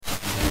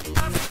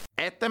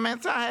Este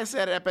mensaje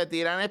se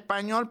repetirá en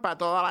español para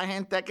toda la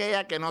gente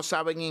aquella que no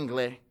sabe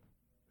inglés.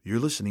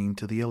 You're listening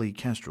to The Ellie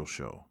Castro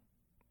Show,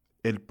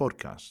 el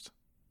podcast,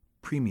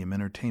 premium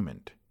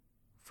entertainment,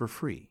 for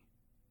free.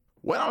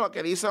 Bueno, lo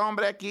que dice el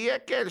hombre aquí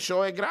es que el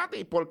show es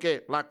gratis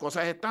porque las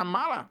cosas están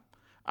malas.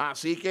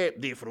 Así que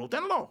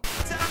disfrútenlo.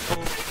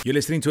 You're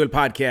listening to el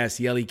podcast,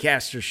 The Ellie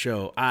Castro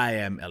Show. I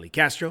am Ellie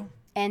Castro.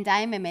 And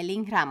I'm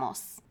Emeline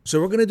Ramos. So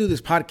we're going to do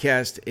this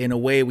podcast in a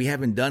way we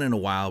haven't done in a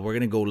while. We're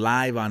going to go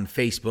live on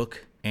Facebook,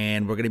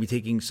 and we're going to be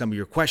taking some of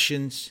your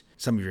questions,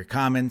 some of your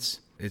comments.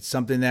 It's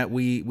something that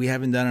we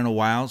haven't done in a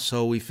while,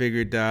 so we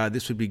figured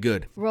this would be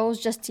good.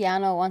 Rose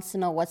Justiano wants to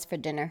know what's for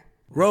dinner.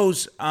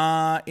 Rose,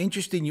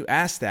 interesting you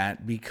asked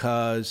that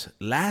because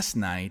last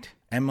night,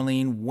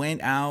 Emmeline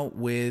went out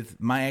with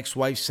my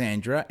ex-wife,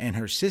 Sandra, and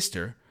her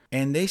sister,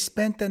 and they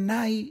spent the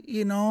night,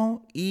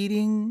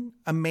 eating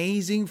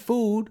amazing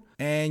food.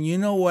 And you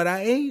know what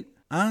I ate?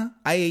 I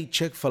ate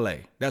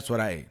Chick-fil-A. That's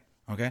what I ate,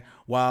 okay?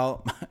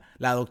 While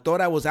La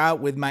Doctora was out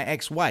with my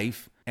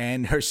ex-wife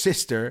and her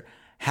sister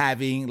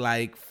having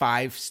like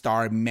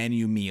 5-star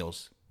menu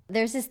meals.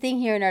 There's this thing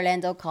here in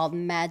Orlando called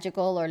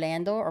Magical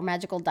Orlando or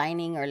Magical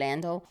Dining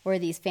Orlando, where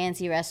these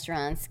fancy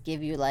restaurants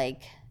give you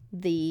like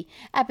the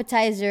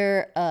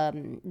appetizer,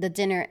 the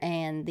dinner,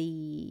 and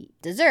the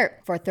dessert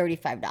for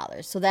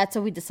 $35. So that's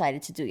what we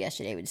decided to do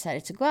yesterday. We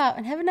decided to go out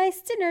and have a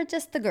nice dinner,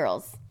 just the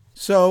girls.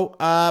 So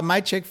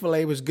my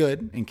Chick-fil-A was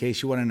good, in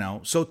case you want to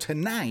know. So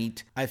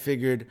tonight, I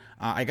figured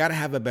I got to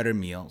have a better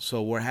meal.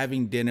 So we're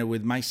having dinner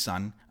with my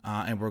son,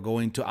 and we're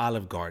going to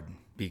Olive Garden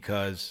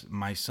because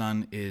my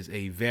son is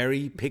a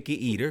very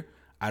picky eater.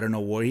 I don't know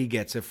where he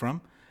gets it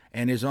from.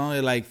 And there's only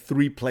like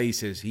 3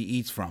 places he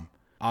eats from: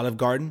 Olive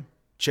Garden,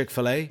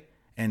 Chick-fil-A,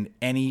 and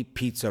any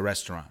pizza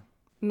restaurant.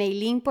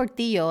 Maylene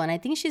Portillo, and I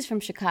think she's from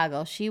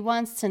Chicago, she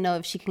wants to know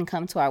if she can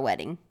come to our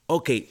wedding.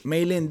 Okay,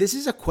 Maylin, this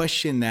is a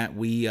question that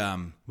we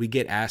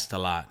get asked a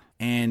lot.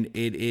 And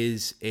it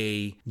is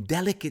a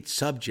delicate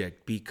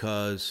subject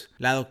because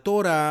La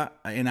Doctora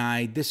and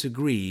I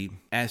disagree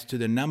as to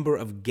the number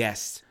of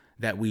guests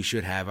that we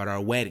should have at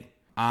our wedding.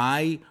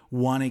 I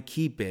want to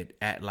keep it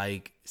at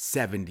like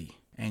 70,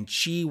 and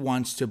she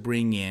wants to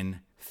bring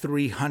in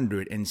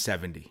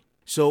 370.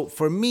 So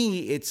for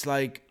me, it's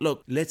like,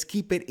 look, let's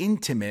keep it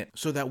intimate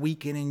so that we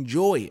can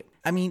enjoy it.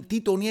 I mean,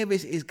 Tito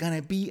Nieves is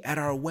going to be at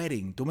our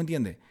wedding. ¿Tú me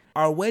entiendes?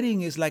 Our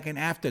wedding is like an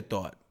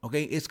afterthought,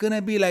 okay? It's going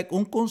to be like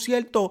un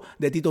concierto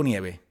de Tito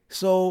Nieves.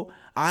 So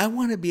I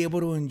want to be able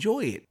to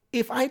enjoy it.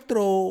 If I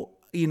throw,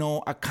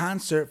 a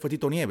concert for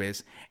Tito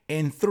Nieves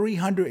and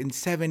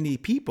 370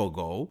 people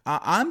go,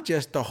 I'm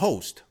just the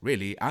host,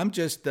 really. I'm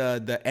just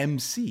the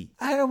MC.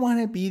 I don't want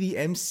to be the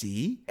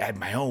MC at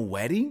my own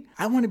wedding.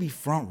 I want to be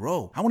front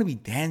row. I want to be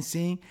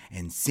dancing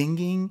and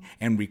singing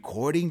and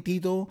recording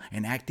Tito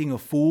and acting a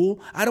fool.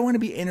 I don't want to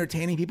be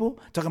entertaining people,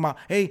 talking about,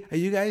 hey, are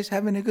you guys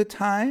having a good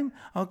time?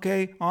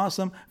 Okay,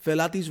 awesome. Fill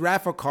out these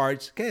raffle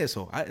cards. ¿Qué es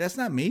eso? That's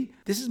not me.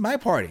 This is my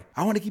party.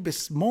 I want to keep it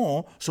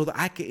small so that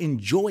I can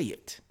enjoy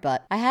it.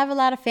 But I have a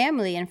lot of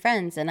family and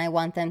friends, and I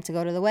want them to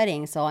go to the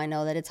wedding, so I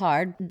know that it's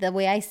hard. The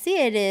way I see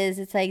it is,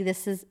 it's like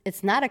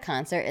it's not a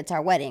concert, it's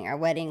our wedding. Our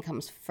wedding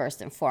comes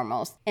first and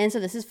foremost. And so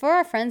this is for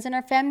our friends and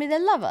our family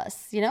that love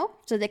us,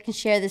 so they can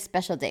share this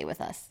special day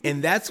with us.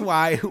 And that's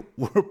why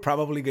we're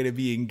probably going to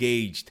be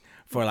engaged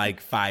for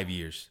like 5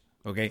 years.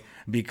 Okay,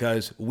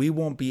 because we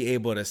won't be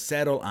able to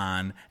settle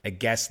on a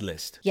guest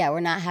list. Yeah, we're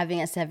not having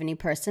a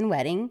 70-person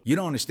wedding. You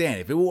don't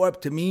understand. If it were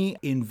up to me,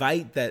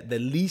 invite the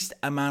least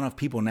amount of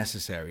people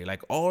necessary.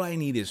 Like, all I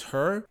need is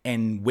her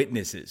and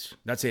witnesses.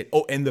 That's it.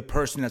 Oh, and the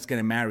person that's going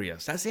to marry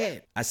us. That's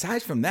it.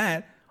 Aside from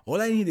that,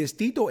 all I need is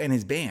Tito and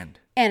his band.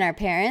 And our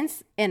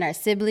parents, and our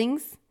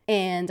siblings,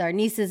 and our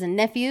nieces and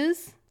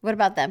nephews. What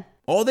about them?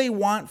 All they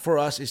want for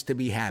us is to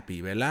be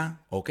happy, ¿verdad?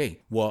 Okay,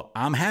 well,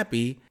 I'm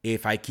happy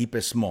if I keep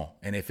it small.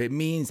 And if it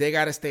means they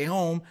got to stay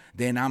home,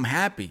 then I'm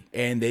happy.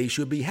 And they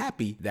should be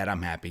happy that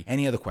I'm happy.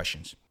 Any other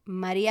questions?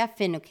 Maria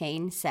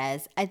Finucane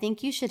says, I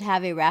think you should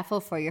have a raffle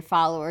for your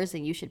followers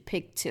and you should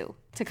pick 2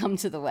 to come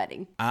to the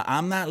wedding.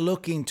 I'm not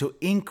looking to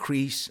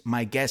increase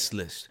my guest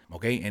list,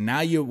 okay? And now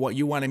you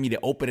wanted me to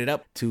open it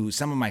up to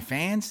some of my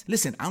fans?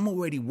 Listen, I'm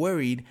already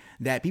worried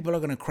that people are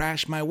going to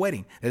crash my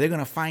wedding, that they're going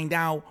to find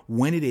out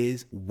when it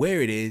is,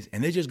 where it is,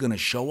 and they're just going to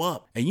show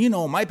up. And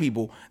my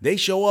people, they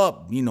show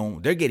up,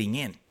 they're getting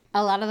in.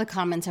 A lot of the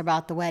comments are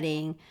about the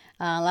wedding.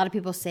 A lot of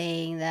people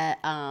saying that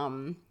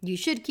you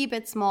should keep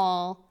it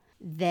small,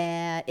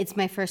 that it's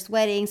my first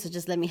wedding, so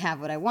just let me have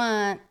what I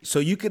want. So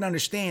you can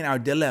understand our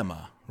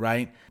dilemma,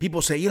 right?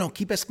 People say,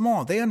 keep it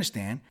small. They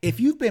understand. If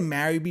you've been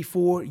married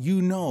before,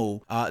 you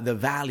know the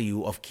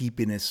value of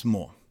keeping it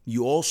small.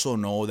 You also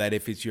know that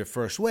if it's your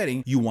first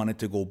wedding, you want it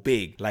to go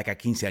big, like a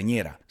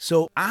quinceañera.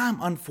 So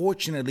I'm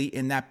unfortunately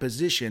in that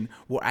position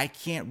where I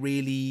can't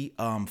really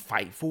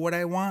fight for what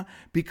I want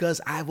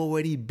because I've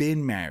already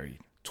been married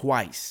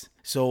twice.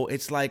 So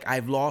it's like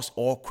I've lost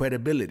all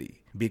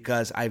credibility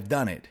because I've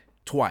done it.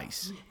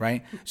 twice,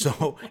 right?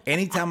 So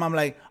anytime I'm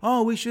like,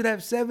 oh, we should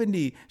have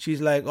 70,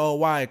 she's like, oh,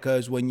 why?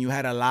 Because when you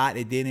had a lot,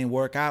 it didn't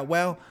work out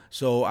well.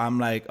 So I'm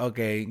like,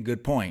 okay,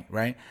 good point,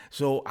 right?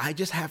 So I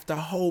just have to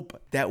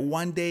hope that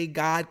one day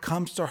God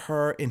comes to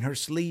her in her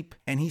sleep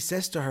and he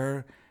says to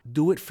her,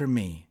 do it for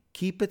me.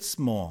 Keep it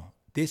small.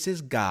 This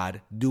is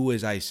God. Do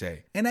as I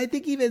say. And I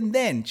think even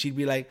then she'd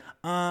be like,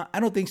 I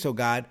don't think so,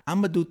 God.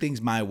 I'm going to do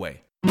things my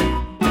way.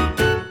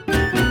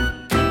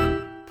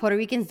 Puerto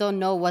Ricans don't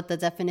know what the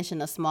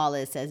definition of small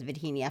is, says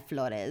Virginia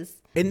Flores.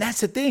 And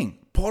that's the thing.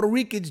 Puerto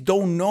Ricans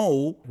don't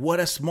know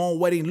what a small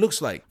wedding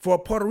looks like. For a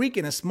Puerto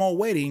Rican, a small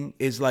wedding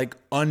is like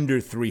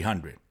under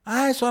 300.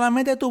 Ay,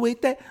 solamente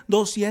tuviste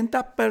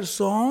 200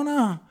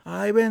 personas.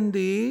 Ay,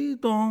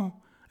 bendito.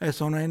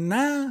 Eso no es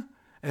nada.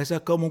 Eso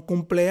es como un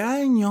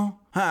cumpleaños.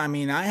 I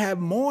mean, I have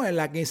more. En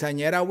la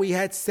quinceañera, we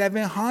had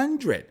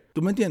 700.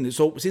 ¿Tú me entiendes?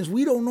 So, since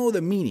we don't know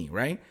the meaning,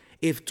 right?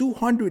 If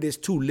 200 is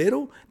too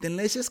little, then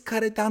let's just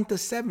cut it down to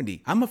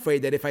 70. I'm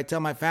afraid that if I tell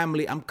my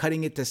family I'm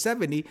cutting it to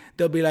 70,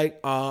 they'll be like,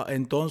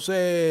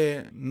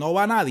 entonces no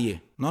va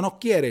nadie. No nos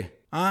quiere.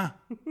 ¿Ah?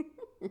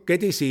 ¿Qué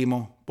te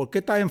hicimos? ¿Por qué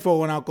estás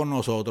enfogonado con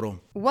nosotros?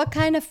 What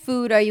kind of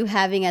food are you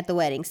having at the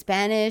wedding?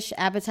 Spanish,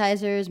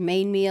 appetizers,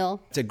 main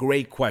meal? It's a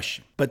great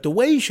question. But the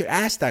way you should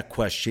ask that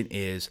question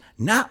is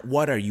not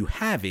what are you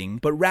having,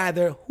 but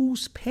rather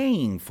who's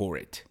paying for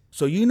it.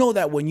 So you know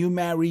that when you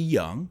marry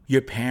young,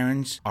 your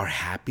parents are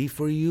happy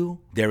for you.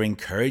 They're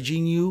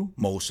encouraging you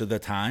most of the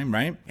time,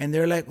 right? And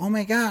they're like, oh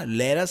my God,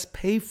 let us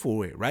pay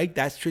for it, right?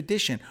 That's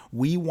tradition.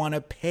 We want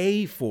to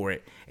pay for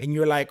it. And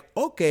you're like,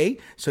 okay.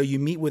 So you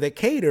meet with a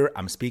caterer.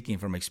 I'm speaking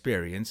from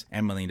experience.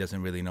 Emily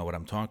doesn't really know what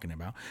I'm talking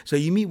about. So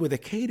you meet with a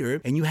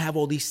caterer and you have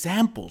all these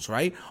samples,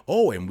 right?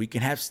 Oh, and we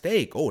can have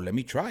steak. Oh, let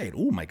me try it.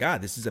 Oh my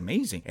God, this is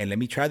amazing. And let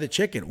me try the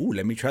chicken. Oh,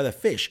 let me try the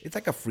fish. It's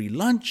like a free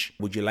lunch.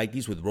 Would you like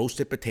these with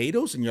roasted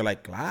potatoes? And you're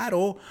like,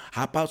 claro.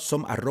 How about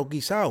some arroz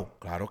guisado?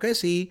 Claro que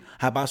sí.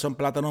 How about some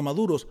plátanos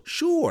maduros?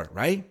 Sure,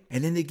 right?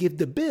 And then they give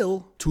the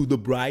bill to the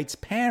bride's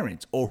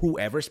parents or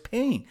whoever's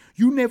paying.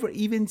 You never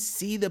even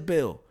see the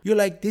bill. You're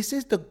like, this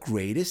is the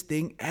greatest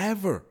thing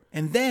ever.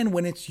 And then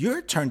when it's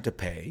your turn to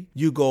pay,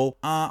 you go,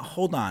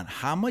 hold on,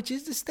 how much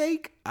is the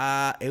steak?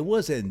 It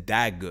wasn't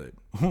that good.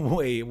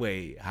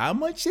 Wait, how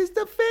much is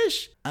the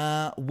fish?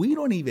 We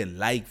don't even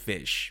like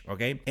fish,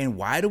 okay? And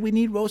why do we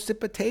need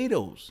roasted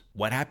potatoes?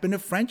 What happened to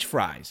French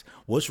fries?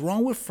 What's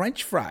wrong with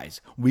French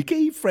fries? We can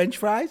eat French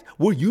fries.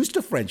 We're used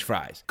to French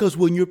fries. Because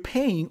when you're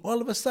paying,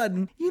 all of a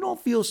sudden, you don't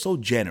feel so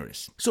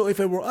generous. So if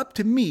it were up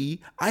to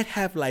me, I'd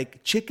have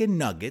like chicken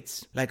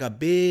nuggets, like a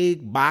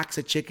big box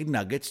of chicken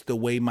nuggets, the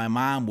way my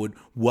mom would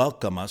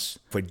welcome us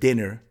for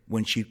dinner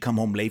when she'd come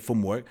home late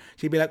from work.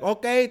 She'd be like,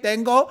 okay,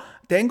 tengo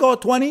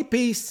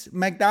 20-piece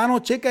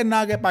McDonald's chicken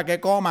nugget para que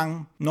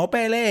coman. No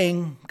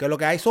peleen, que lo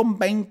que hay son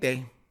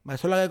 20.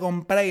 Eso es lo que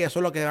compré y eso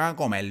es lo que van a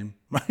comer,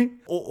 right?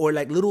 Or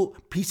like little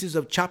pieces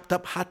of chopped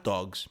up hot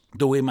dogs,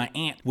 the way my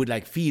aunt would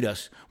like feed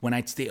us when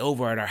I'd stay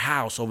over at our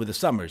house over the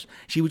summers.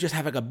 She would just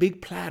have like a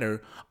big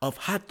platter of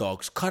hot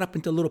dogs cut up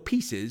into little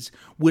pieces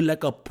with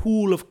like a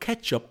pool of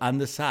ketchup on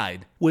the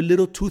side with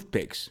little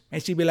toothpicks.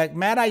 And she'd be like,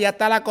 mira, ya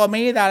está la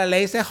comida, le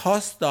hice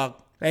hot dog.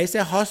 They say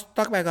hot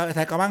dog,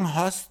 se coman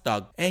hot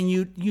dog. And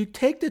you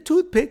take the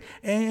toothpick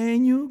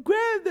and you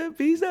grab the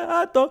piece of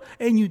hot dog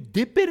and you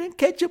dip it in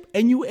ketchup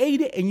and you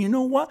ate it. And you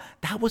know what?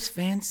 That was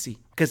fancy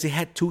because it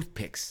had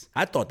toothpicks.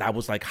 I thought that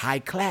was like high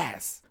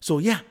class. So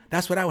yeah,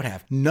 that's what I would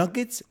have.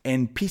 Nuggets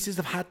and pieces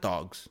of hot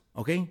dogs,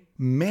 okay?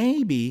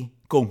 Maybe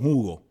con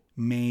jugo.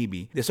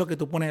 Maybe. De eso que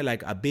tú pones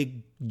like a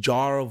big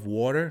jar of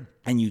water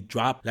and you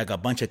drop like a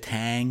bunch of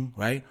Tang,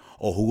 right?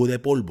 Or jugo de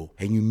polvo.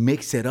 And you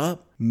mix it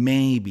up.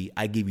 Maybe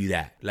I give you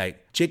that.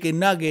 Like chicken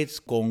nuggets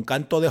con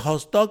canto de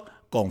hot dog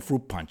con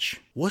fruit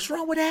punch. What's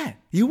wrong with that?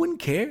 You wouldn't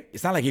care.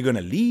 It's not like you're going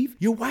to leave.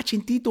 You're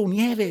watching Tito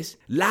Nieves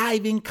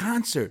live in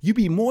concert. You'd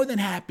be more than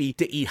happy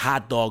to eat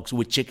hot dogs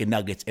with chicken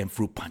nuggets and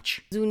fruit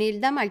punch.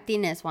 Zunilda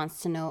Martinez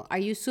wants to know, are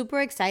you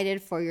super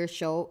excited for your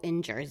show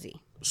in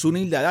Jersey?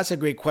 Sunilda, that's a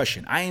great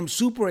question. I am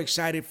super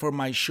excited for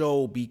my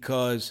show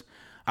because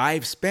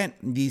I've spent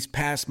these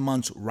past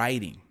months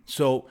writing.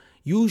 So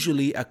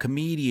usually a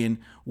comedian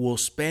will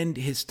spend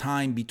his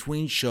time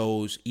between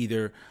shows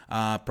either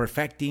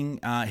perfecting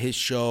his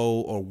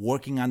show or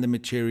working on the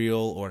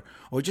material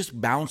or just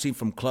bouncing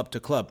from club to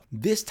club.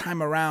 This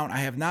time around, I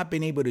have not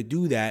been able to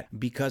do that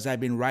because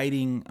I've been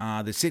writing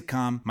the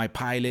sitcom, my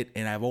pilot,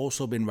 and I've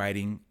also been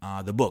writing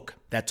the book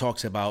that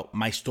talks about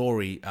my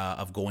story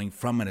of going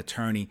from an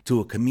attorney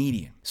to a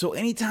comedian. So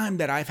anytime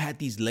that I've had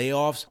these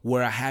layoffs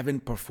where I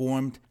haven't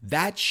performed,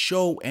 that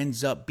show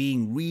ends up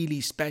being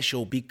really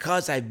special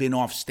because I've been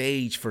off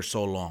stage for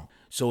so long.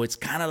 So it's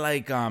kind of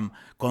like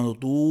cuando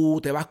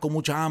tú te vas con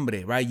mucha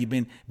hambre, right? You've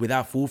been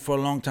without food for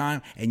a long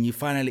time and you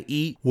finally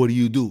eat. What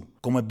do?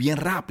 come bien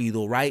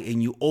rápido, right?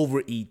 And you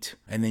overeat,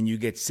 and then you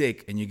get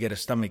sick, and you get a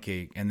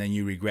stomachache, and then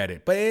you regret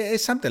it. But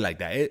it's something like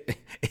that.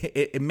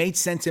 It made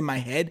sense in my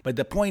head. But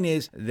the point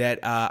is that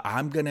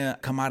I'm going to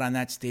come out on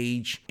that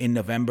stage in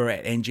November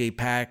at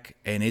NJPAC,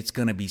 and it's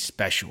going to be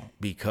special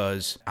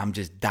because I'm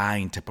just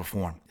dying to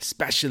perform,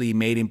 especially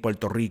made in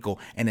Puerto Rico,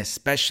 and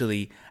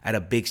especially at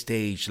a big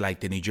stage like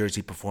the New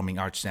Jersey Performing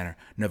Arts Center,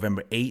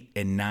 November 8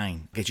 and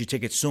 9. Get your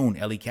tickets soon,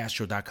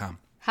 ElieCastro.com.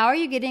 How are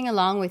you getting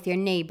along with your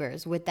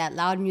neighbors with that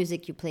loud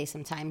music you play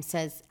sometimes,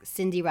 says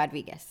Cindy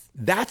Rodriguez.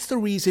 That's the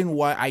reason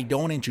why I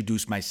don't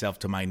introduce myself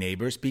to my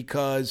neighbors,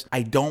 because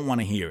I don't want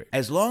to hear it.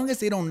 As long as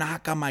they don't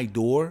knock on my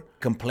door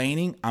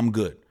complaining, I'm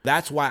good.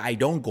 That's why I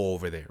don't go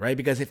over there, right?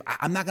 Because if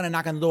I'm not going to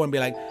knock on the door and be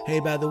like, hey,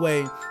 by the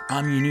way,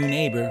 I'm your new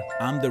neighbor.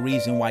 I'm the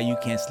reason why you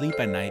can't sleep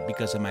at night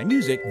because of my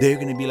music. They're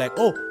going to be like,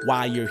 oh,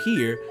 while you're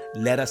here,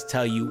 let us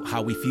tell you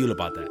how we feel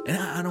about that. And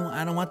I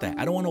don't want that.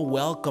 I don't want to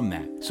welcome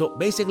that. So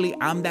basically,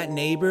 I'm that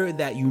neighbor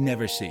that you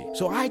never see.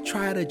 So I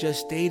try to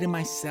just stay to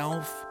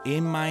myself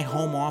in my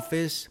home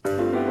office.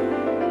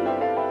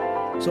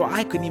 So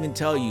I couldn't even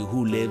tell you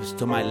who lives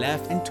to my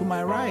left and to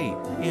my right,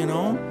 you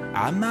know?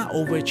 I'm not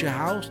over at your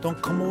house.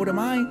 Don't come over to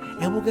mine,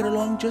 and we'll get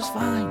along just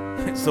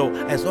fine. So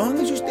as long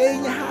as you stay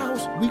in your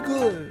house, we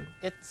good.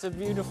 It's a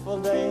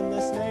beautiful day in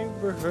this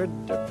neighborhood,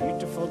 a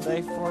beautiful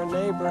day for a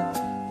neighbor.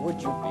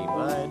 Would you be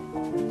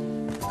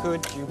mine?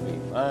 Could you be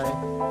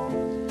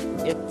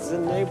mine? It's a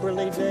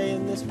neighborly day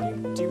in this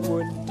beauty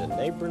wood, a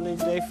neighborly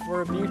day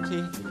for a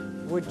beauty.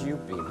 Would you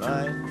be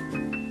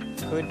mine?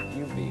 Could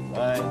you be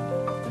mine?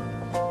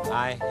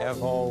 I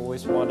have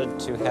always wanted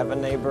to have a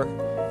neighbor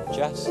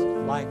just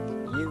like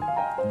you.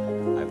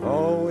 I've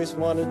always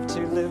wanted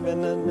to live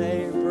in a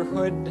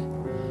neighborhood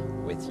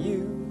with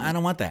you. I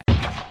don't want that.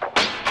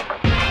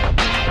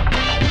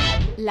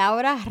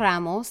 Laura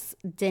Ramos,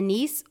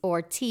 Denise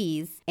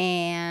Ortiz,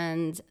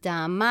 and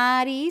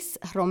Damaris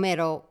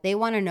Romero, they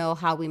want to know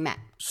how we met.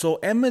 So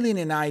Emmeline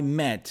and I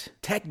met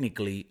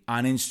technically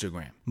on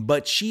Instagram,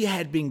 but she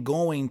had been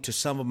going to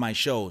some of my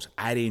shows.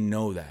 I didn't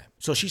know that.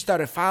 So she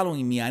started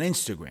following me on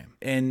Instagram.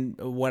 And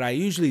what I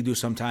usually do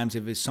sometimes,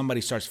 if somebody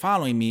starts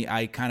following me,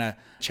 I kind of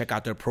check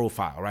out their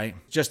profile, right?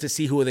 Just to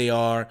see who they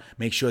are,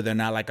 make sure they're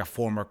not like a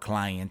former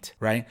client,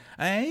 right?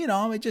 And, you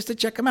know, just to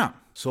check them out.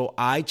 So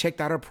I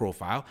checked out her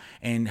profile,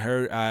 and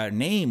her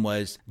name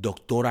was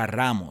Doctora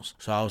Ramos.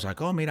 So I was like,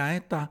 oh, mira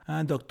esta,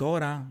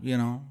 Doctora, you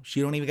know,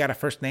 she don't even got a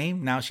first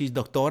name. Now she's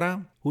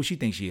Doctora. Who she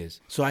thinks she is?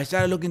 So I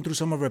started looking through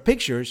some of her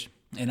pictures,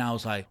 and I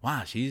was like,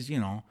 wow, she's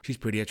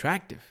pretty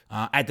attractive.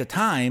 At the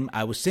time,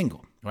 I was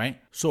single,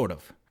 right? Sort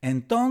of.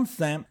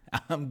 Entonces,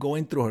 I'm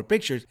going through her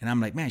pictures, and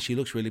I'm like, man, she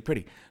looks really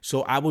pretty.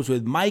 So I was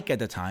with Mike at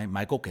the time,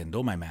 Michael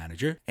Kendo, my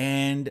manager,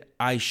 and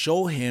I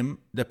show him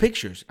the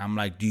pictures. I'm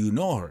like, do you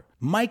know her?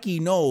 Mikey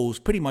knows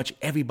pretty much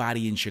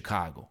everybody in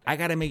Chicago. I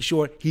got to make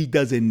sure he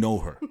doesn't know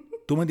her.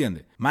 ¿Tú me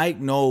entiendes? Mike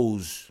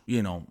knows,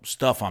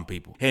 stuff on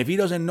people. Hey, if he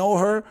doesn't know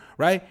her,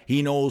 right,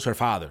 he knows her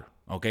father.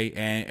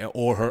 Okay,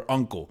 or her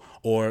uncle,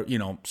 or,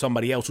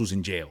 somebody else who's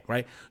in jail,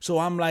 right? So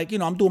I'm like,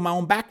 I'm doing my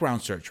own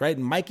background search, right?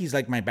 And Mikey's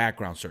like my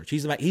background search.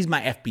 He's my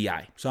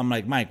FBI. So I'm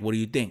like, Mike, what do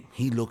you think?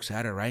 He looks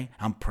at her, right?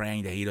 I'm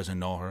praying that he doesn't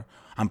know her.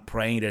 I'm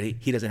praying that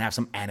he doesn't have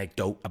some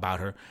anecdote about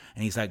her.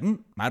 And he's like,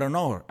 I don't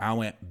know her. I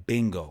went,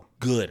 bingo,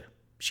 good.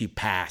 She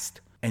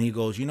passed. And he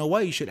goes, you know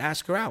what? You should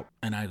ask her out.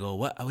 And I go,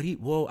 what?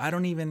 Well,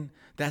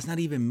 that's not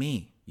even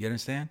me. You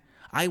understand?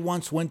 I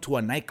once went to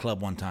a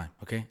nightclub one time,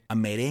 okay? A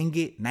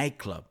merengue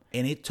nightclub.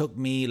 And it took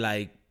me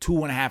like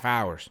 2.5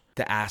 hours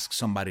to ask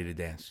somebody to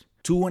dance.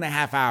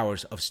 2.5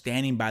 hours of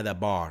standing by the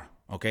bar,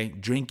 okay?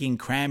 Drinking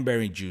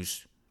cranberry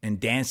juice and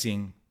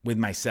dancing with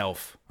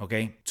myself,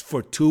 okay?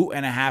 For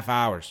 2.5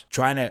 hours.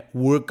 Trying to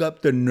work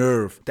up the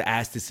nerve to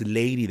ask this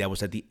lady that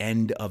was at the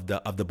end of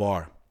the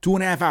bar.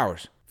 2.5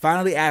 hours.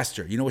 Finally asked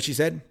her. You know what she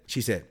said?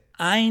 She said,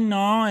 ay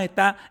no,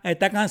 esta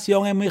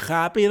canción es muy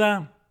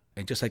rápida.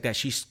 And just like that,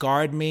 she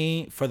scarred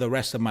me for the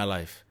rest of my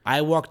life.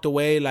 I walked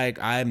away like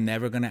I'm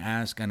never going to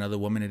ask another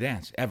woman to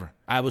dance, ever.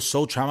 I was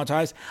so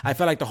traumatized. I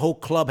felt like the whole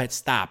club had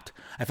stopped.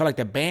 I felt like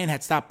the band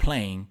had stopped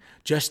playing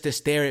just to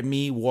stare at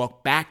me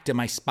walk back to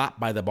my spot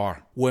by the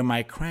bar where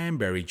my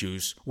cranberry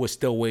juice was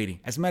still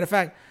waiting. As a matter of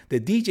fact, the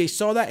DJ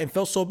saw that and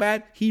felt so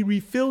bad, he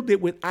refilled it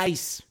with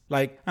ice.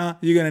 Like,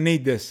 you're going to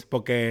need this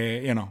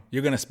porque,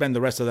 you're going to spend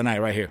the rest of the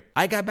night right here.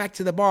 I got back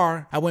to the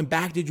bar. I went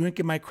back to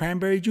drinking my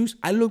cranberry juice.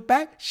 I looked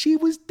back. She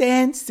was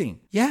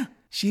dancing. Yeah,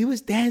 she was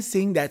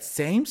dancing that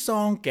same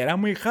song, que era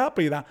muy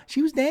rápida.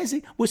 She was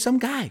dancing with some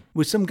guy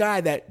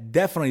that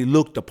definitely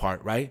looked the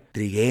part, right?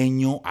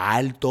 Trigueño,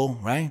 alto,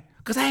 right?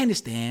 Because I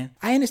understand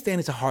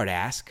it's a hard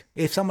ask.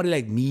 If somebody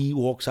like me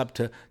walks up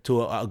to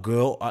a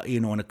girl,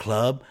 in a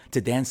club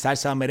to dance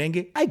salsa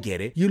merengue, I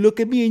get it. You look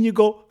at me and you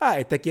go,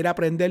 esta quiere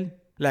aprender.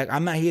 Like,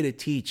 I'm not here to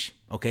teach,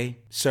 okay?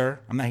 Sir,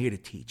 I'm not here to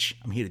teach.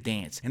 I'm here to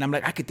dance. And I'm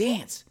like, I could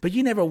dance. But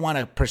you never want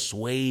to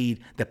persuade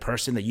the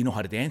person that you know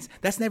how to dance.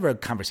 That's never a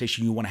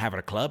conversation you want to have at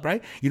a club,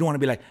 right? You don't want to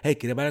be like, hey,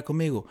 ¿quieres bailar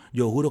conmigo?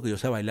 Yo juro que yo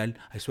sé bailar.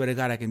 I swear to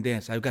God, I can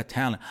dance. I've got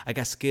talent. I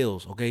got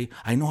skills, okay?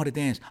 I know how to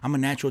dance. I'm a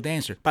natural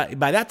dancer. But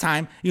by that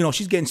time,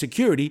 she's getting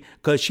security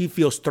because she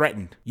feels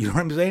threatened. You know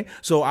what I'm saying?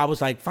 So I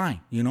was like,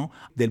 fine,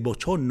 del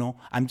bochorno,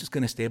 I'm just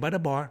going to stay by the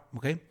bar,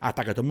 okay?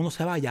 Hasta que todo el mundo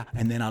se vaya,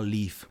 and then I'll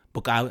leave.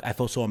 Because I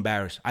felt so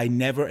embarrassed. I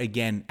never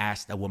again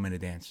asked a woman to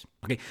dance.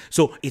 Okay,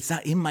 so it's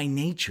not in my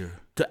nature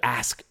to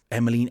ask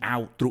Emmeline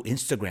out through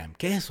Instagram.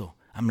 ¿Qué eso?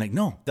 I'm like,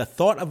 no. The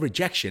thought of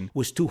rejection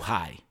was too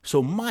high.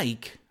 So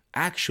Mike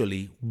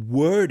actually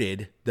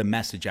worded the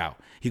message out.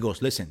 He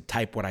goes, listen,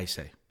 type what I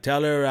say.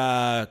 Tell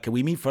her, can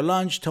we meet for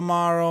lunch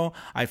tomorrow?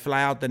 I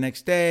fly out the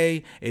next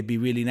day. It'd be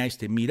really nice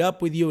to meet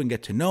up with you and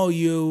get to know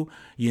you.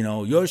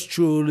 Yours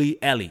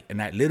truly, Ellie.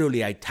 And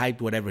I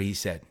typed whatever he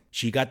said.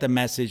 She got the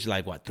message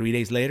 3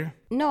 days later?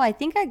 No, I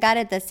think I got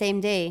it the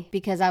same day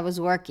because I was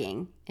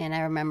working. And I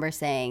remember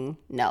saying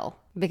no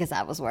because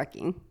I was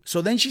working.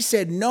 So then she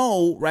said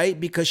no, right?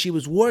 Because she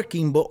was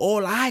working, but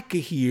all I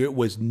could hear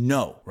was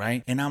no,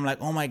 right? And I'm like,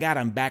 oh my God,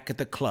 I'm back at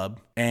the club.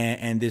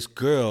 And this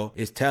girl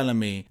is telling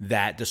me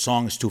that the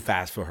song is too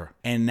fast for her.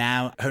 And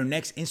now her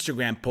next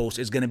Instagram post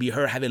is going to be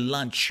her having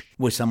lunch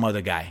with some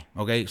other guy.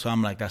 Okay. So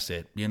I'm like, that's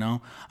it. I'm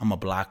going to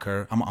block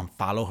her. I'm going to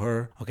unfollow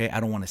her. Okay.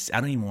 I don't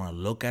even want to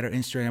look at her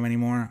Instagram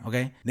anymore.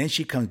 Okay. Then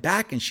she comes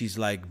back and she's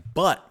like,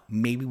 but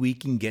maybe we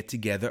can get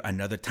together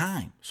another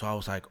time. So I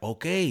was like,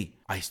 okay,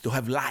 I still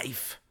have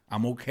life.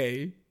 I'm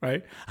okay,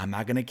 right? I'm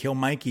not going to kill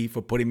Mikey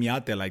for putting me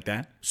out there like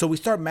that. So we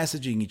start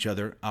messaging each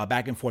other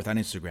back and forth on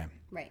Instagram.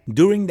 Right.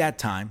 During that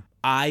time,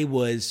 I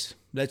was,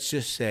 let's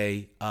just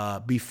say,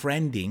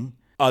 befriending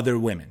other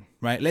women,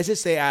 right? Let's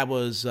just say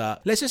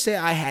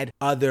I had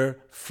other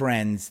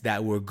friends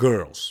that were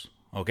girls,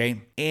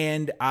 okay?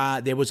 And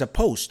there was a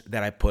post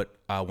that I put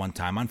one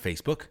time on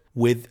Facebook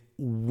with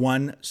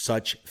one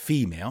such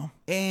female.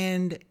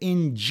 And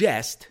in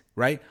jest,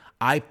 right,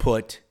 I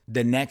put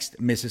the next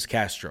Mrs.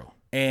 Castro.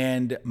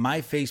 And my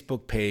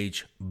Facebook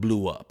page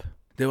blew up.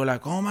 They were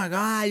like, oh my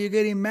God, you're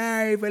getting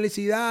married.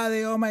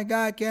 Felicidades. Oh my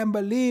God, can't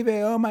believe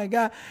it. Oh my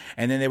God.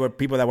 And then there were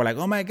people that were like,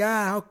 oh my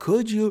God, how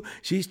could you?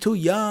 She's too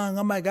young.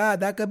 Oh my God,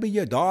 that could be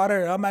your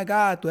daughter. Oh my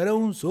God, tú eres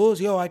un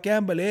sucio. I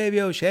can't believe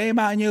you. Shame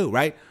on you,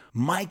 right?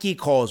 Mikey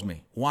calls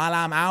me while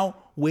I'm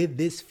out with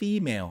this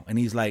female. And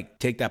he's like,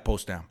 take that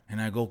post down.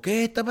 And I go,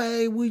 ¿Qué esta,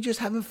 babe? We just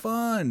having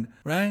fun,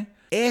 right?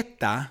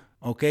 Esta,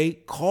 okay,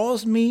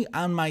 calls me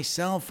on my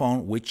cell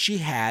phone, which she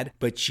had,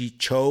 but she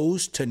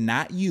chose to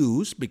not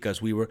use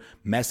because we were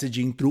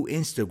messaging through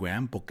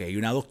Instagram, porque hay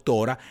una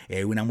doctora,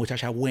 es una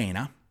muchacha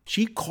buena.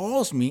 She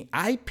calls me,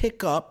 I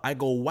pick up, I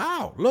go,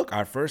 wow, look,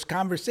 our first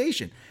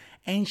conversation.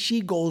 And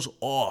she goes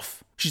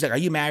off. She's like, are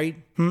you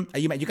married? Are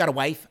you married? You got a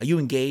wife? Are you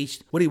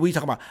engaged? What are you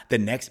talking about? The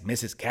next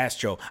Mrs.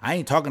 Castro. I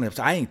ain't talking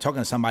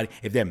to somebody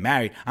if they're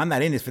married. I'm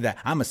not in this for that.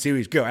 I'm a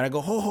serious girl. And I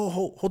go,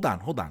 hold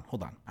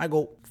on. I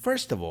go,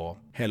 first of all,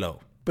 hello.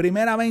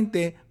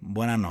 Primeramente,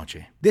 buenas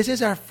noches. This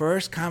is our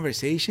first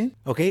conversation,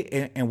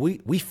 okay? And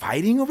we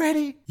fighting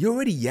already? You're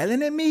already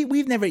yelling at me?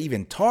 We've never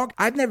even talked.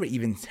 I've never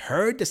even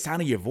heard the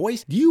sound of your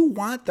voice. Do you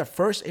want the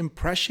first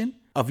impression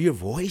of your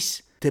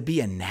voice to be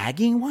a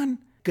nagging one?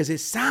 Because it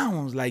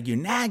sounds like you're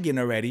nagging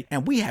already,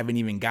 and we haven't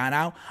even gone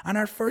out on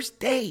our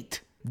first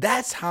date.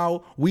 That's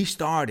how we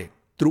started.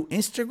 Through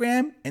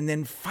Instagram and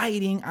then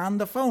fighting on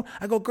the phone.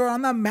 I go, girl,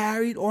 I'm not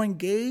married or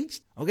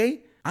engaged,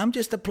 okay? I'm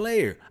just a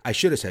player. I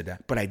should have said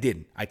that, but I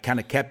didn't. I kind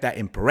of kept that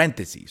in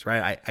parentheses,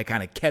 right? I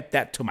kind of kept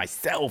that to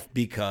myself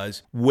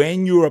because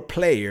when you're a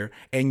player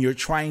and you're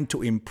trying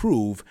to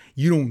improve,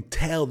 you don't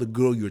tell the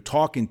girl you're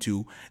talking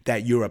to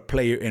that you're a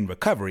player in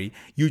recovery.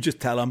 You just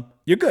tell them,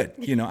 you're good.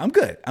 I'm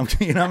good.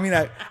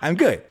 I'm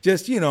good.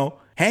 Just,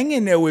 hang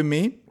in there with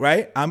me,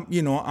 right? I'm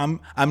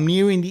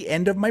nearing the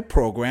end of my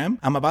program.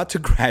 I'm about to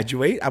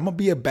graduate. I'm going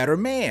to be a better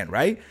man,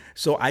 right?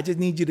 So I just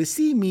need you to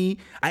see me.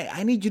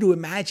 I need you to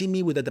imagine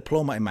me with a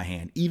diploma in my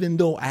hand, even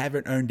though I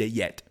haven't earned it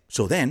yet.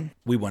 So then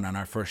we went on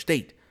our first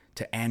date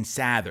to Ann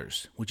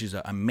Sather's, which is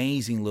an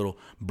amazing little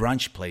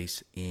brunch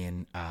place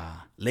in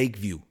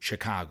Lakeview,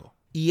 Chicago.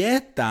 Y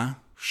esta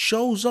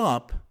shows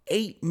up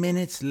 8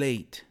 minutes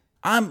late.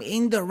 I'm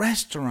in the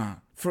restaurant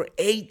for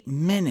 8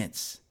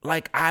 minutes,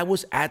 like I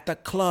was at the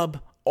club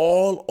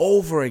all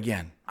over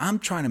again. I'm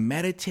trying to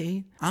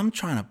meditate. I'm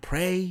trying to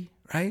pray,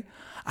 right?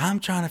 I'm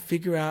trying to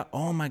figure out,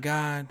 oh my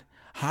God,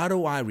 how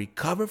do I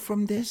recover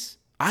from this?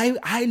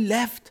 I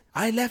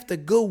left a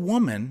good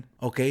woman,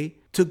 okay,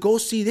 to go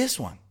see this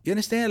one. You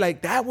understand?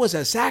 Like that was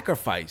a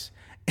sacrifice.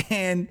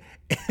 And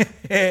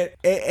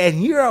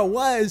here I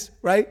was,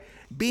 right,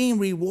 being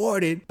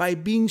rewarded by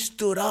being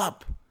stood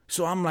up.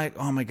 So I'm like,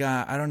 oh my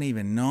God, I don't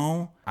even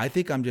know. I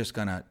think I'm just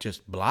gonna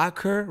block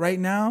her right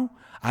now.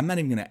 I'm not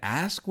even gonna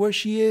ask where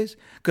she is.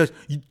 Because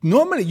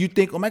normally you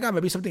think, oh my God,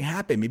 maybe something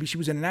happened. Maybe she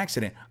was in an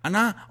accident.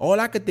 All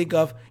I could think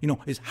of,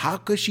 is how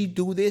could she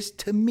do this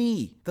to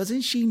me?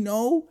 Doesn't she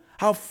know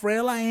how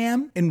frail I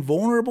am and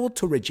vulnerable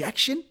to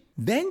rejection?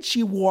 Then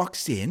she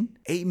walks in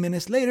 8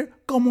 minutes later,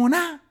 como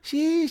na.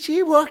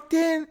 She walked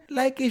in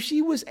like if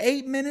she was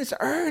 8 minutes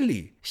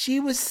early. She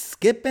was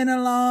skipping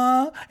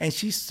along and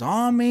she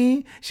saw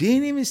me. She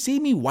didn't even see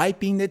me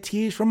wiping the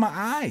tears from my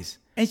eyes.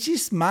 And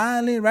she's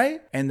smiling,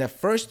 right? And the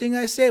first thing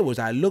I said was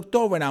I looked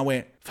over and I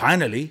went,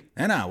 finally,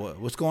 Nana,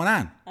 what's going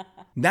on?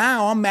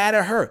 Now I'm mad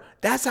at her.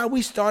 That's how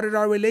we started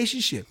our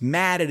relationship.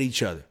 Mad at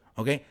each other,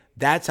 okay?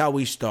 That's how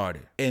we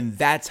started. And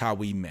that's how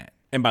we met.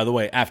 And by the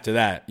way, after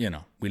that,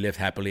 we lived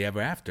happily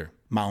ever after.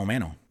 Más o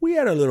menos. We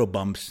had our little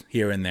bumps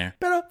here and there.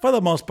 But for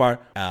the most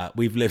part,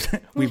 we've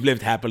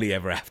lived happily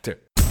ever after.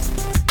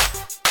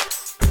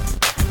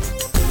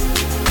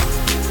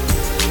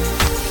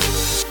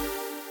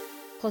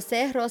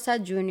 Jose Rosa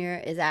Jr.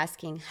 is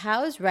asking,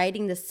 how is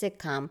writing the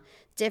sitcom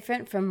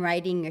different from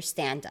writing your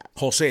stand-up?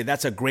 Jose,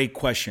 that's a great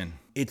question.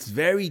 It's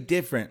very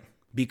different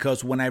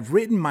because when I've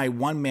written my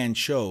one-man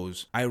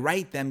shows, I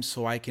write them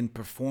so I can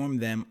perform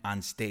them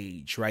on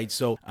stage, right?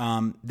 So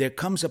there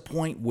comes a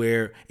point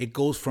where it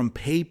goes from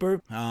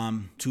paper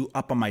to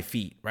up on my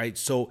feet, right?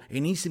 So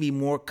it needs to be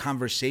more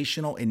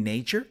conversational in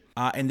nature.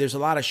 And there's a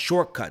lot of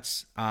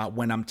shortcuts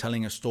when I'm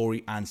telling a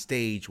story on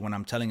stage, when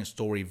I'm telling a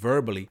story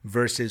verbally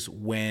versus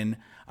when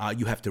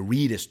you have to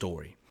read a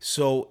story.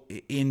 So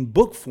in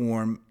book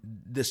form,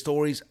 the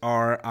stories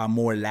are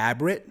more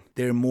elaborate.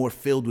 They're more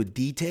filled with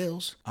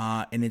details.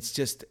 And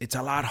it's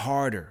a lot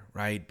harder,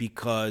 right?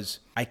 Because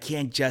I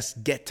can't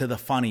just get to the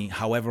funny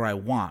however I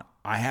want.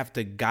 I have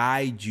to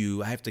guide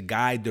you. I have to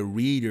guide the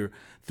reader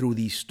through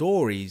these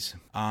stories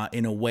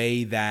in a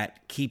way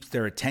that keeps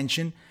their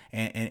attention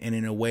and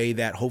in a way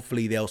that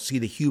hopefully they'll see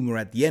the humor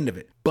at the end of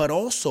it. But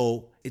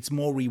also, it's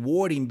more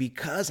rewarding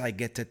because I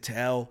get to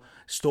tell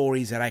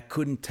stories that I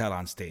couldn't tell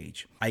on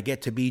stage. I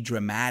get to be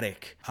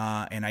dramatic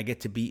and I get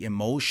to be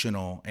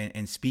emotional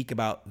and speak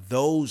about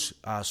those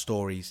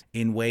stories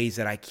in ways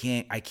that I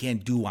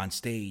can't do on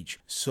stage.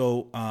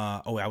 So,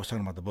 I was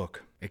talking about the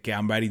book. Okay,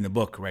 I'm writing the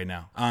book right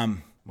now.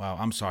 Wow,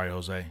 I'm sorry,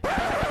 Jose.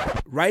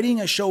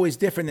 Writing a show is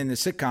different than the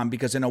sitcom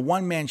because in a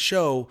one-man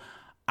show,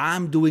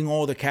 I'm doing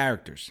all the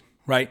characters,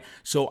 right?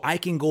 So I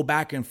can go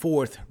back and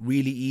forth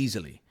really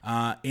easily.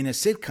 In a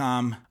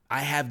sitcom, I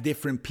have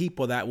different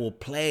people that will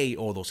play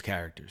all those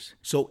characters.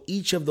 So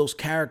each of those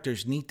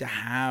characters need to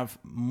have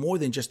more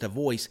than just a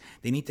voice.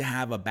 They need to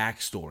have a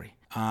backstory.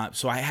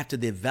 So I have to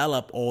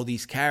develop all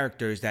these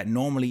characters that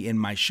normally in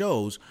my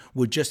shows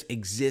would just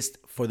exist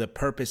for the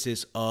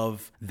purposes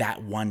of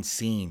that one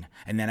scene.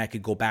 And then I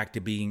could go back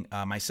to being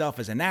myself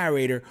as a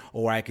narrator,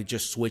 or I could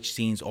just switch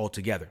scenes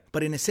altogether.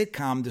 But in a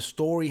sitcom, the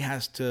story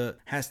has to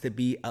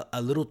be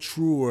a little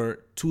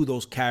truer to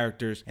those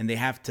characters, and it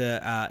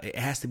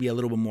has to be a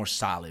little bit more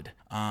solid.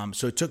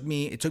 So it took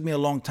me a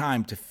long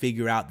time to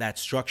figure out that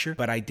structure,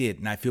 but I did,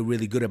 and I feel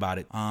really good about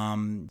it.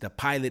 The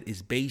pilot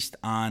is based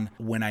on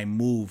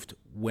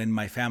when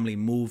my family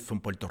moved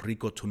from Puerto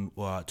Rico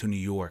to New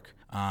York.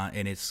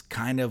 And it's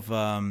kind of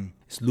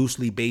it's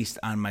loosely based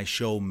on my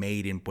show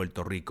Made in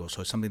Puerto Rico. So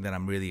it's something that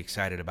I'm really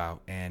excited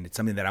about, and it's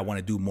something that I want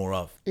to do more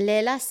of.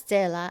 Lela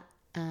Stella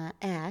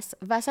asks,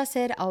 ¿vas a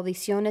hacer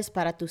audiciones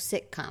para tu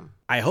sitcom?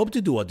 I hope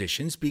to do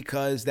auditions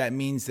because that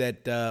means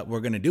that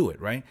we're going to do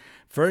it, right?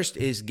 First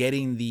is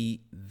getting the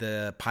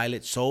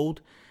pilot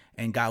sold,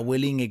 and God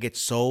willing, it gets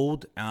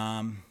sold,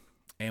 and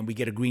we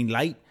get a green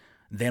light.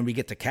 Then we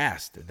get to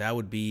cast. That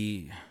would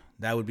be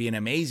an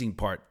amazing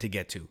part to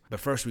get to. But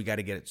first, we got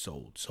to get it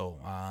sold. So,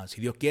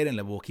 si Dios quiere,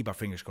 we'll keep our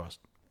fingers crossed.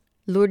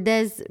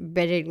 Lourdes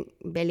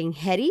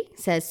Bellingeri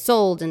says,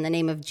 sold in the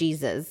name of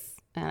Jesus.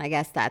 And I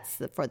guess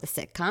that's for the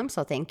sitcom,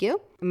 so thank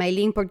you.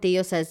 Maylene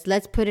Portillo says,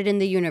 let's put it in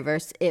the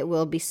universe. It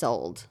will be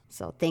sold.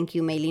 So thank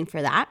you, Maylene,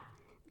 for that.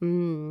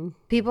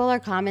 People are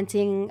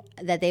commenting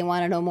that they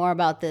want to know more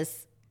about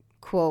this,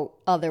 quote,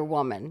 other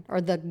woman,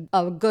 or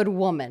a good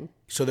woman.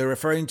 So they're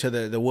referring to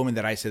the woman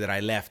that I said that I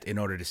left in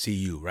order to see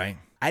you, right?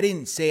 I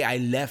didn't say I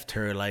left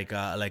her like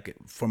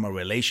from a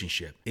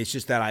relationship. It's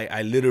just that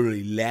I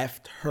literally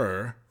left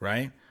her,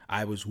 right?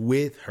 I was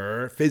with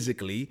her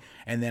physically,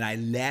 and then I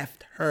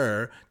left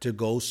her to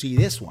go see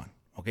this one,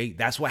 okay?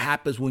 That's what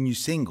happens when you're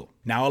single.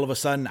 Now, all of a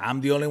sudden, I'm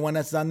the only one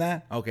that's done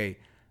that? Okay,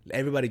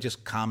 everybody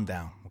just calm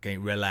down, okay?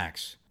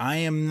 Relax. I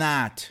am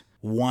not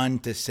one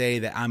to say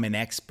that I'm an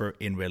expert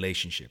in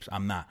relationships.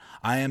 I'm not.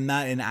 I am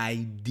not an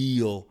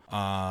ideal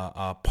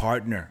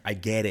partner. I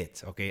get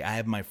it, okay? I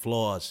have my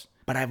flaws,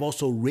 but I've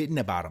also written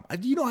about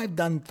them. You know, I've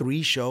done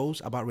 3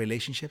 shows about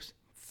relationships.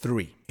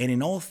 3. And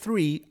in all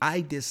 3,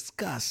 I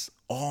discuss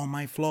all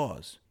my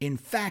flaws. In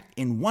fact,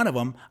 in one of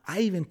them, I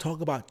even talk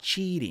about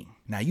cheating.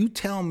 Now, you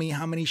tell me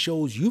how many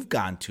shows you've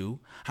gone to,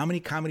 how many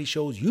comedy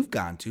shows you've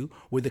gone to,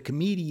 where the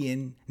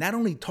comedian not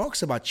only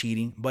talks about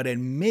cheating, but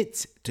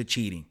admits to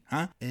cheating,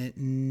 huh?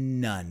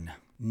 None.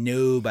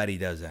 Nobody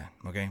does that,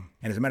 okay?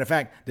 And as a matter of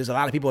fact, there's a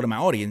lot of people in my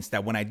audience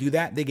that when I do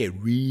that, they get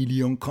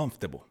really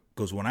uncomfortable.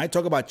 Because when I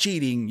talk about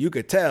cheating, you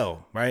could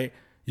tell, right?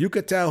 You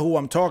could tell who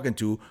I'm talking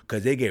to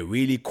because they get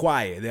really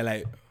quiet. They're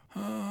like,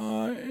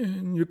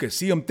 you can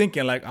see them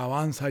thinking like,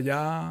 avanza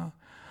ya.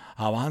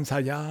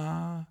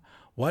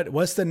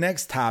 What's the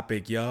next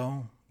topic,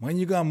 yo? When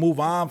you gonna move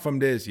on from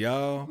this,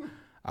 yo?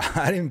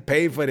 I didn't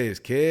pay for this,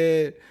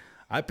 kid.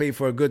 I paid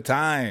for a good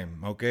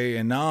time, okay?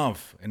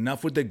 Enough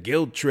with the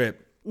guilt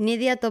trip.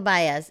 Nidia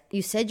Tobias,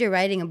 you said you're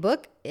writing a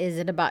book. Is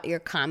it about your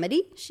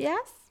comedy? She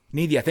asked.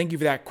 Nidia, thank you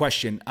for that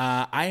question.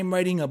 I am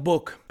writing a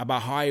book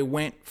about how I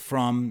went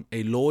from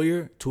a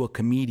lawyer to a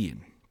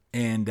comedian.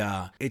 And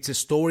it's a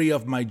story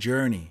of my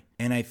journey.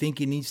 And I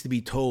think it needs to be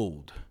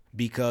told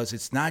because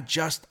it's not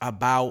just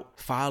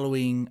about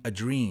following a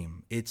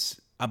dream. It's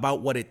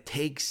about what it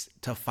takes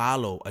to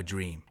follow a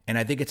dream. And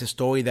I think it's a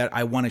story that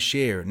I want to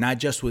share, not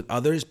just with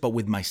others, but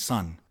with my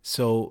son.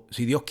 So,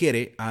 si Dios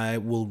quiere, I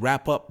will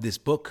wrap up this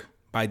book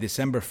by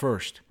December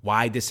 1st.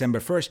 Why December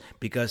 1st?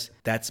 Because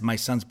that's my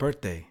son's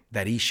birthday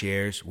that he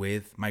shares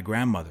with my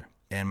grandmother.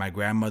 And my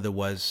grandmother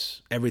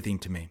was everything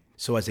to me.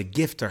 So as a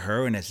gift to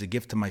her and as a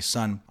gift to my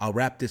son, I'll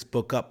wrap this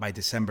book up by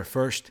December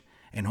 1st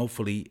and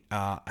hopefully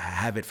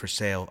have it for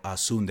sale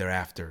soon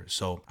thereafter.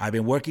 So I've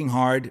been working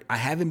hard. I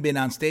haven't been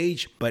on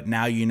stage, but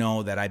now you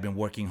know that I've been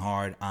working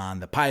hard on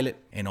the pilot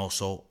and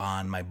also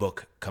on my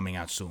book coming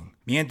out soon.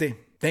 Mi gente,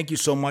 thank you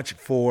so much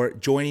for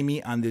joining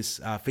me on this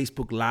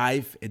Facebook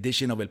Live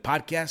edition of El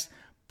Podcast.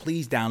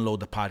 Please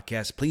download the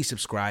podcast. Please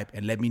subscribe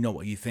and let me know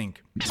what you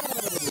think.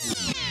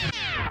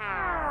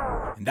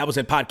 And that was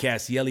El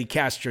Podcast, the Ellie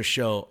Castro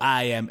Show.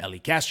 I am Ellie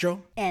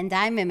Castro. And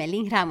I'm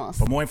Emelín Ramos.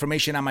 For more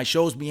information on my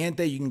shows, mi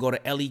gente, you can go to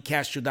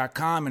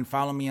elliecastro.com and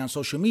follow me on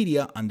social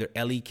media under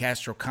Ellie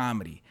Castro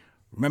Comedy.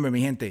 Remember,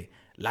 mi gente,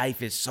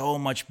 life is so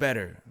much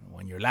better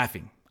when you're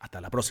laughing. Hasta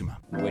la próxima.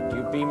 Would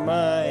you be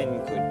mine?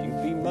 Could you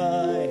be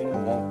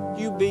mine? Won't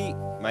you be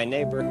my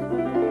neighbor?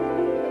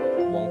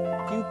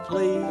 Won't you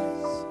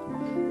please?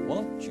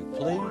 Won't you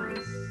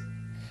please?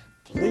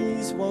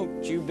 Please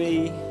won't you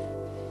be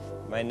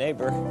my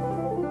neighbor?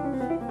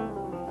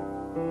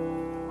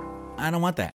 I don't want that.